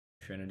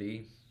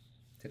Trinity.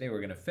 Today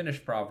we're going to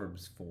finish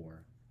Proverbs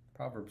 4.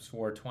 Proverbs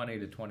 4:20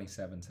 to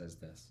 27 says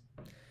this: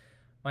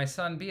 My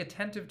son, be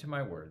attentive to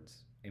my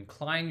words.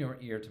 Incline your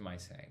ear to my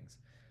sayings.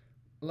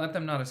 Let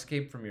them not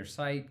escape from your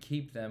sight.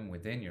 Keep them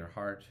within your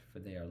heart, for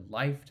they are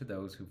life to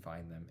those who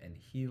find them and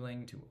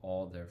healing to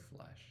all their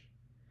flesh.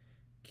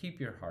 Keep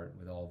your heart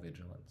with all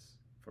vigilance,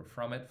 for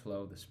from it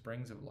flow the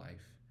springs of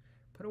life.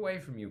 Put away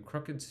from you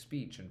crooked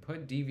speech and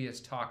put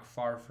devious talk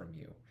far from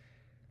you.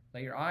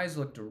 Let your eyes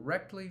look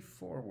directly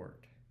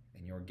forward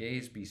and your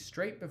gaze be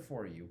straight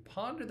before you.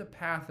 Ponder the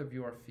path of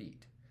your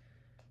feet.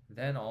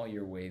 Then all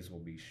your ways will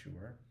be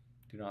sure.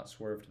 Do not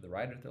swerve to the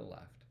right or to the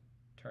left.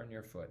 Turn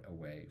your foot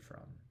away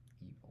from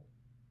evil.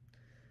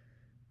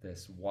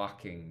 This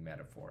walking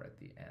metaphor at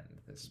the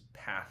end, this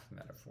path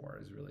metaphor,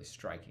 is really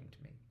striking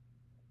to me.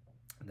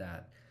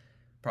 That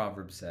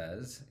Proverbs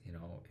says,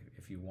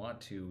 if you want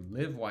to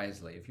live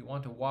wisely, if you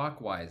want to walk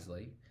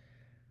wisely,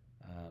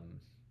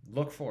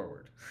 look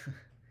forward.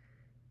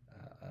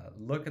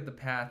 Look at the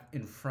path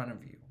in front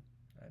of you.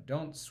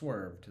 Don't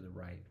swerve to the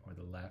right or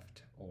the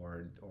left,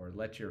 or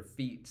let your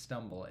feet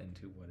stumble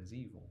into what is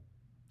evil.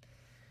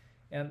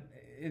 And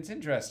it's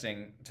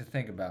interesting to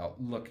think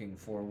about looking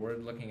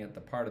forward, looking at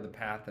the part of the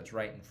path that's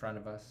right in front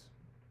of us.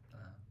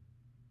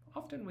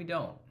 Often we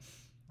don't.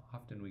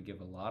 Often we give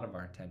a lot of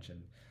our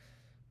attention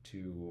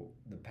to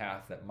the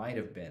path that might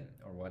have been,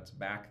 or what's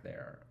back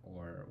there,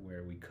 or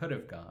where we could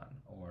have gone,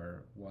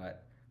 or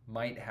what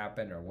might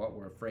happen, or what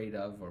we're afraid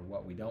of, or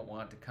what we don't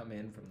want to come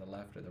in from the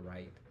left or the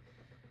right.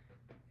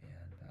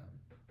 And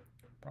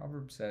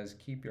Proverbs says,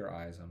 keep your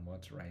eyes on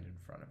what's right in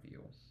front of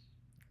you.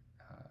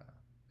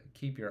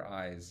 Keep your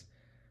eyes,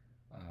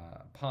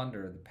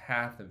 ponder the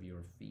path of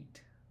your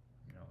feet.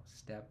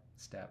 Step,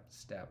 step,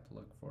 step.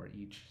 Look for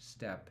each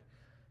step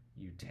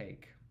you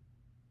take.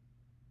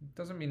 It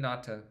doesn't mean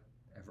not to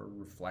ever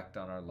reflect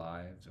on our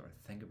lives or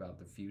think about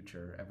the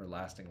future,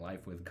 everlasting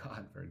life with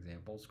God, for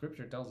example.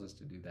 Scripture tells us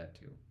to do that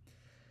too.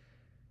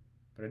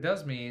 But it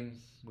does mean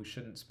we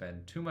shouldn't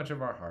spend too much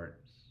of our heart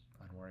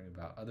on worrying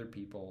about other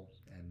people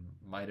and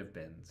might have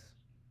beens.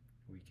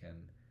 We can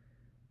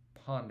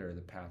ponder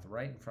the path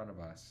right in front of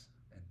us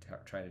and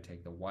try to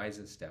take the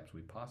wisest steps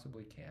we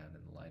possibly can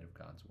in the light of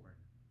God's Word.